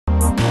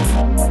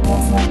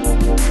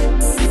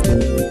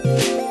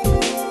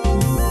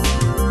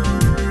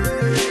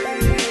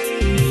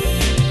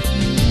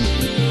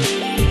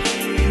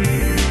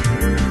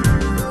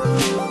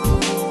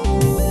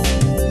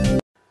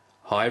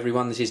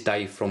everyone, this is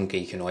Dave from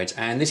Geekanoids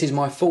and this is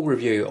my full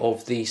review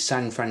of the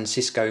San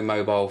Francisco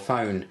mobile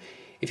phone.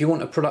 If you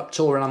want a product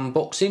tour and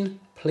unboxing,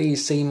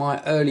 please see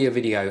my earlier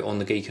video on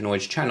the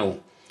Geekanoids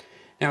channel.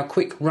 Now a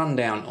quick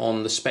rundown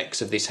on the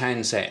specs of this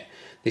handset.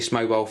 This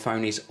mobile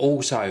phone is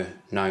also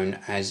known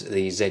as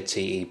the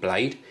ZTE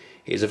Blade.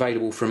 It is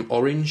available from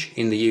Orange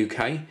in the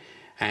UK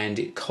and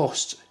it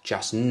costs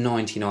just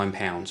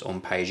 £99 on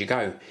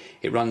pay-as-you-go.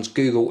 It runs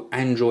Google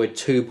Android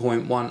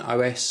 2.1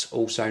 OS,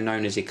 also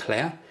known as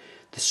Eclair.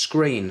 The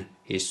screen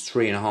is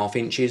 3.5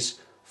 inches,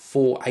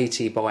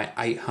 480 by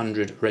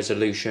 800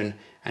 resolution,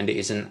 and it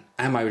is an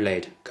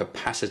AMOLED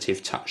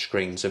capacitive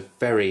touchscreen. It's a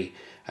very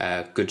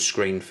good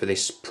screen for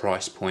this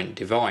price point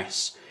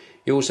device.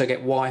 You also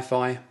get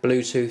Wi-Fi,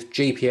 Bluetooth,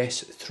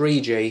 GPS,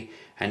 3G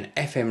and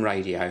FM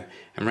radio,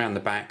 and round the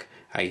back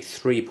a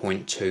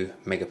 3.2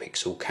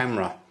 megapixel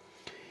camera.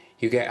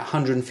 You get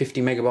 150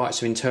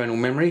 megabytes of internal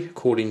memory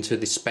according to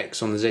the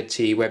specs on the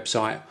ZTE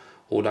website,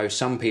 although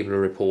some people are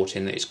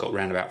reporting that it's got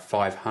around about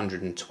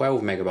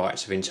 512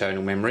 megabytes of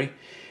internal memory.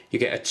 You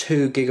get a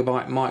 2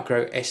 gigabyte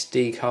micro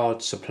SD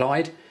card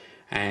supplied,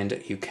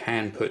 and you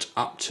can put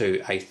up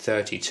to a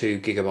 32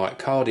 gigabyte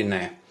card in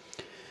there.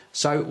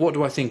 So what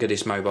do I think of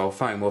this mobile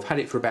phone? Well, I've had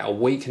it for about a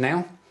week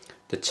now.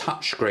 The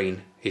touchscreen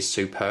is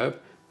superb,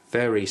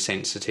 very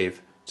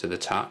sensitive to the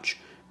touch.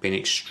 Been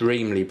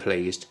extremely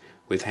pleased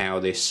with how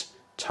this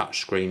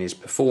touchscreen is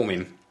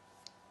performing.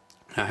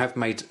 I have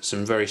made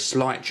some very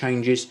slight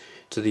changes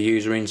to the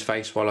user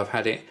interface while I've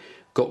had it.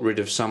 Got rid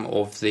of some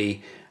of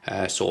the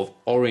sort of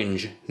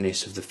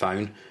orangeness of the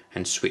phone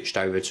and switched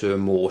over to a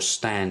more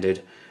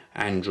standard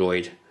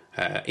Android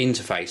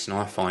interface, and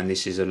I find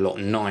this is a lot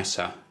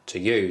nicer to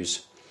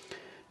use.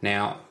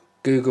 Now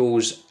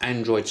Google's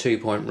Android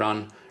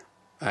 2.1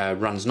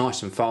 runs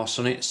nice and fast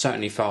on it,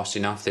 certainly fast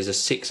enough. There's a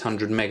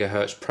 600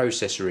 megahertz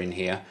processor in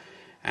here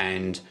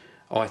and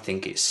I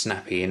think it's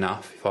snappy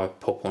enough. If I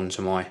pop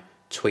onto my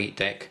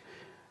TweetDeck,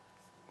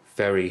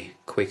 very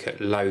quick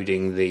at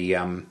loading the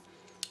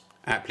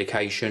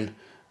application,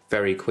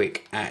 very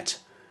quick at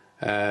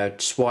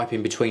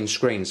swiping between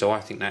screens, so I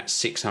think that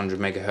 600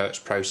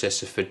 megahertz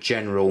processor for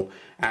general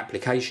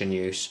application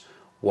use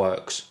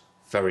works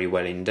very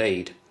well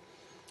indeed.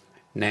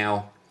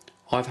 Now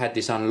I've had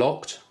this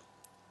unlocked.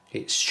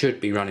 It should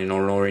be running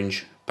on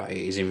Orange, but it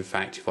is in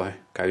fact, if I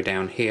go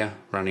down here,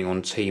 running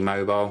on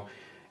T-Mobile.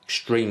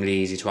 Extremely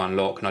easy to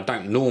unlock, and I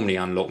don't normally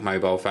unlock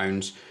mobile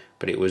phones,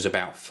 but it was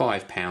about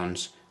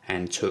 £5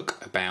 and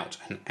took about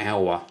an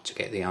hour to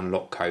get the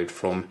unlock code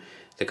from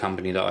the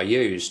company that I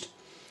used.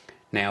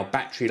 Now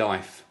battery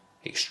life,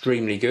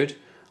 extremely good.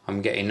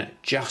 I'm getting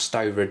just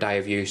over a day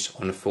of use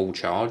on a full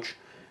charge.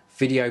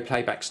 Video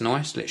playback's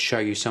nice. Let's show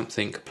you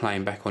something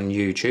playing back on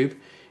YouTube.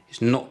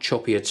 It's not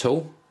choppy at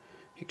all.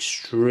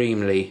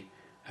 Extremely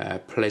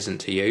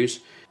pleasant to use.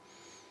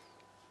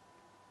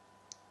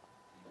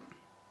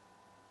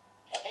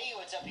 Hey,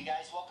 what's up you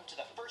guys? Welcome to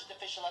the first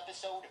official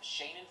episode of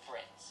Shane and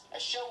Friends, a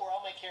show where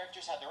all my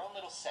characters have their own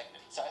little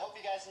segment. So I hope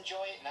you guys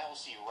enjoy it, and I will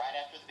see you right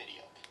after the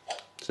video.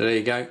 So there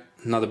you go,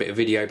 another bit of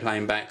video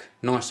playing back,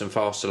 nice and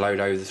fast to load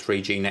over the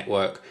 3G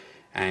network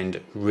and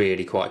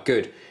really quite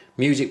good.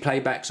 Music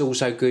playback's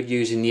also good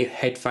using the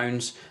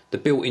headphones. The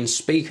built-in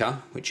speaker,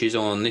 which is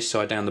on this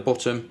side down the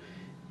bottom,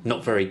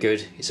 not very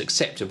good. It's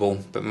acceptable,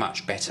 but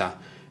much better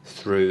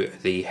through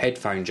the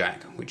headphone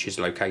jack, which is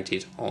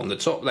located on the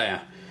top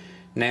there.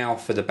 Now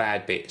for the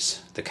bad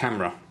bits, the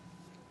camera.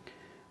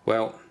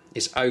 Well,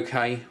 it's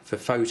okay for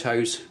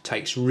photos,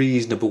 takes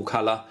reasonable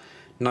colour,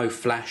 no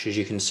flash as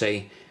you can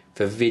see.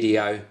 For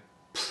video,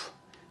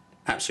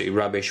 absolutely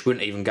rubbish,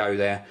 wouldn't even go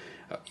there.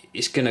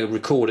 It's going to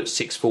record at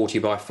 640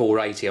 by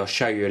 480. I'll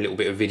show you a little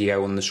bit of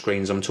video on the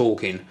screens I'm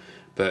talking,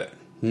 but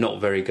not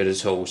very good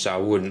at all, so I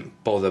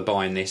wouldn't bother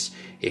buying this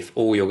if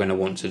all you're going to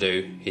want to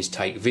do is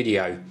take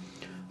video.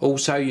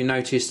 Also, you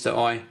notice that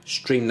I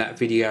streamed that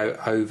video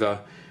over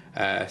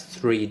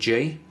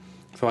 3G.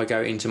 If I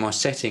go into my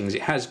settings,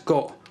 it has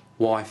got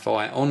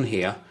Wi-Fi on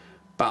here,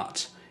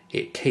 but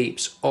it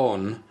keeps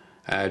on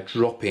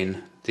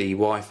dropping the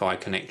Wi-Fi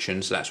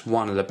connection, so that's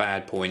one of the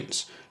bad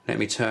points. Let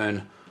me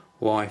turn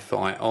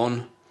Wi-Fi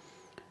on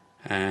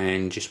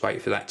and just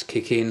wait for that to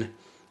kick in,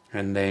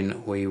 and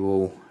then we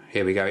will,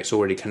 here we go, it's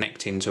already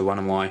connecting to one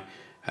of my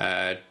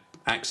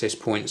access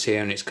points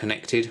here, and it's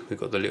connected. We've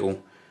got the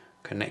little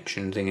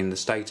connection thing in the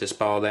status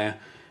bar there,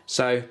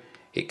 so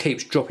it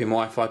keeps dropping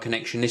Wi-Fi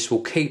connection. This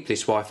will keep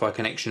this Wi-Fi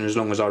connection as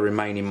long as I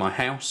remain in my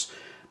house,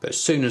 but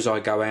as soon as I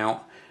go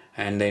out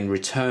and then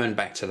return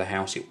back to the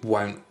house, it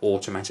won't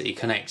automatically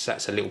connect, so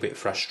that's a little bit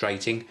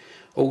frustrating.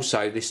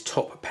 Also, this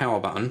top power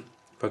button,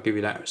 if I give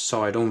you that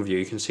side on view,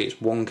 you can see it's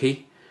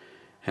wonky,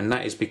 and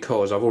that is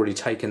because I've already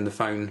taken the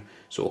phone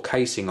sort of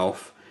casing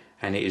off,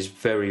 and it is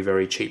very,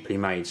 very cheaply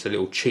made. It's a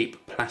little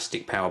cheap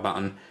plastic power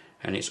button,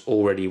 and it's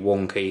already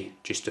wonky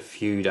just a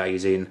few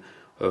days in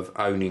of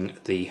owning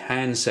the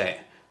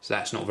handset, so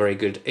that's not very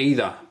good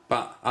either.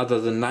 But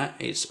other than that,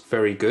 it's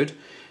very good.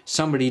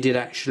 Somebody did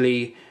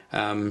actually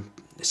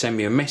send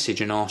me a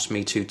message and asked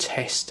me to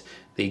test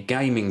the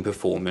gaming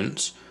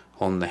performance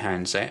on the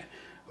handset.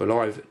 Well,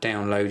 I've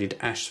downloaded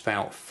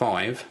Asphalt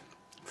 5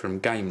 from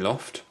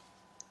Gameloft,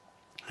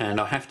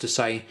 and I have to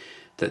say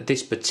that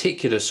this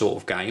particular sort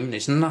of game,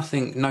 there's no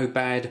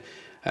bad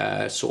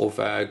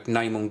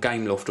name on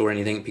Gameloft or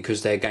anything,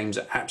 because their games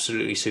are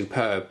absolutely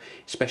superb,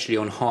 especially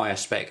on higher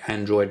spec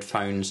Android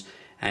phones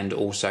and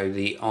also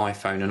the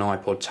iPhone and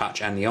iPod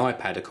Touch and the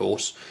iPad, of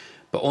course.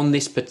 But on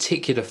this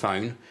particular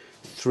phone,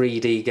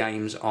 3D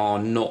games are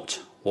not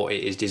what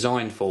it is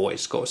designed for.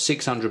 It's got a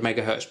 600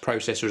 MHz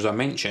processor, as I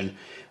mentioned,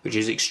 which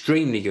is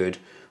extremely good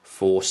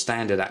for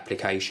standard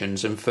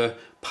applications and for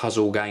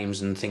puzzle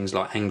games and things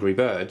like Angry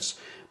Birds,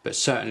 but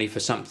certainly for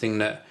something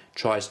that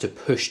tries to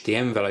push the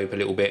envelope a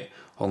little bit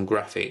on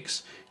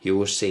graphics, you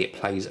will see it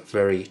plays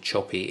very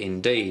choppy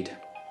indeed.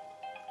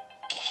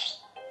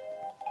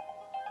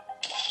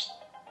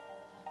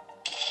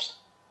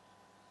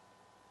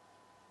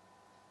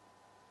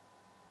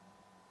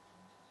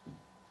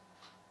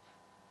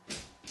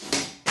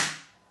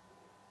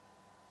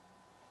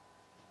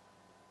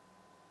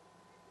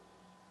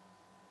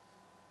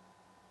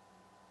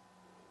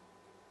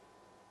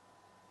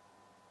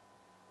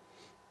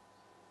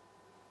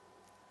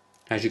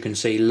 As you can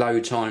see,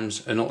 load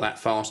times are not that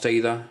fast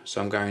either, so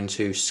I'm going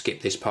to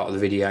skip this part of the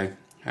video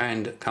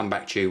and come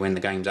back to you when the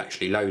game's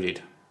actually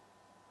loaded.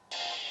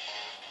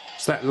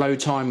 So that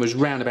load time was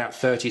round about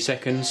 30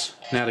 seconds.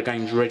 Now the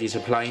game's ready to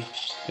play.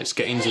 Let's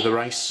get into the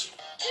race.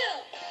 2,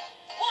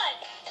 1,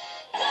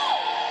 go!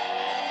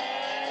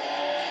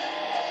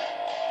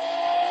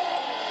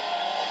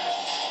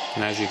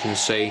 And as you can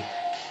see,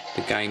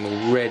 the game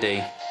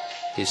already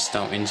is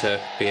starting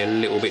to be a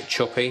little bit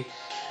choppy.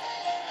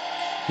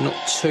 Not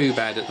too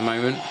bad at the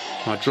moment.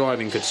 My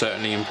driving could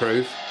certainly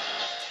improve.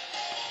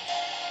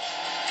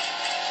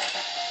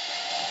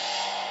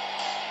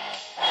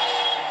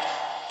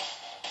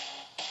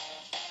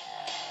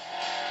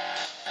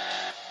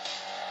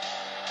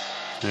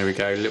 There we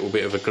go, a little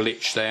bit of a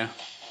glitch there.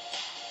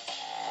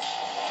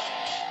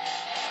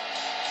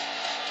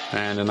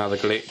 And another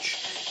glitch.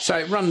 So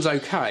it runs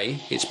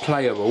okay, it's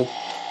playable,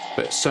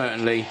 but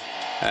certainly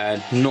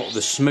not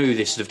the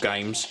smoothest of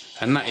games,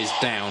 and that is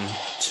down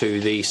to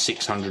the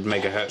 600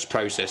 MHz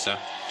processor.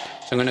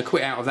 So I'm going to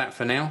quit out of that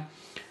for now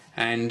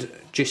and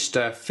just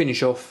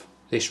finish off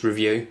this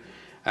review.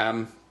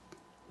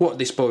 What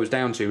this boils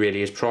down to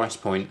really is price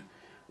point.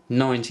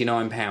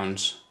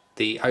 £99.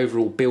 The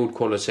overall build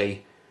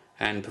quality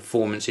and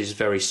performance is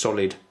very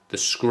solid. The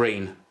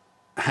screen,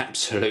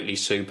 absolutely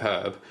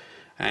superb.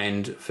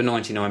 And for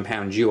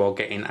 £99 you are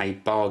getting a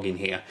bargain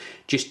here.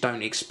 Just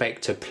don't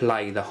expect to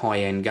play the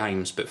high-end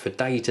games, but for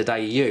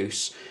day-to-day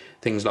use,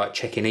 things like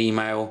checking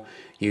email,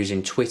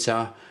 using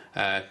Twitter,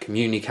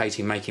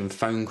 communicating, making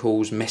phone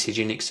calls,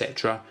 messaging,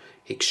 etc.,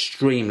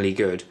 extremely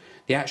good.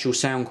 The actual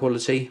sound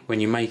quality when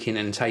you're making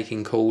and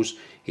taking calls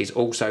is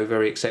also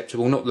very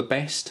acceptable. Not the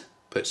best,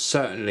 but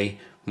certainly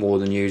more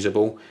than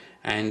usable.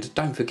 And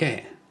don't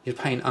forget, you're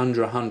paying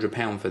under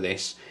 £100 for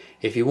this.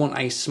 If you want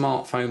a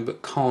smartphone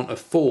but can't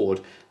afford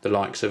the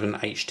likes of an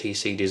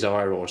HTC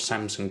Desire or a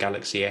Samsung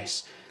Galaxy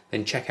S,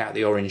 then check out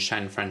the Orange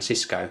San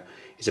Francisco.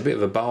 It's a bit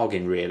of a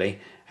bargain really,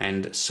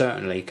 and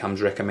certainly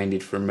comes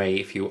recommended from me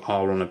if you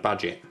are on a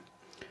budget.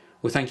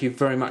 Well, thank you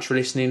very much for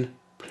listening.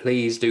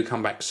 Please do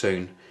come back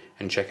soon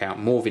and check out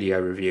more video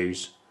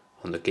reviews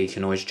on the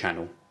Geekanoids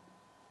channel.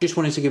 Just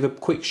wanted to give a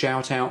quick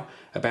shout out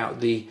about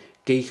the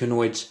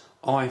Geekanoids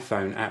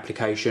iPhone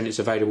application. It's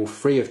available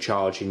free of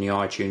charge in the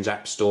iTunes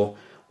App Store.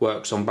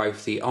 Works on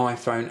both the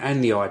iPhone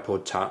and the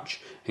iPod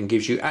Touch and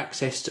gives you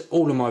access to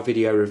all of my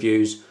video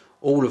reviews,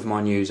 all of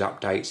my news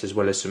updates, as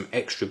well as some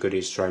extra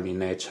goodies thrown in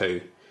there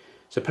too.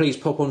 So please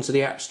pop onto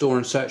the App Store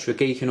and search for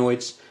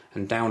Geekanoids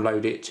and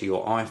download it to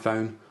your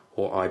iPhone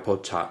or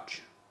iPod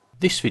Touch.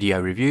 This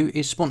video review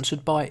is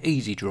sponsored by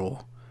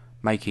EasyDraw,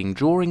 making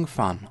drawing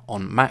fun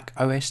on Mac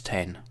OS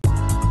X.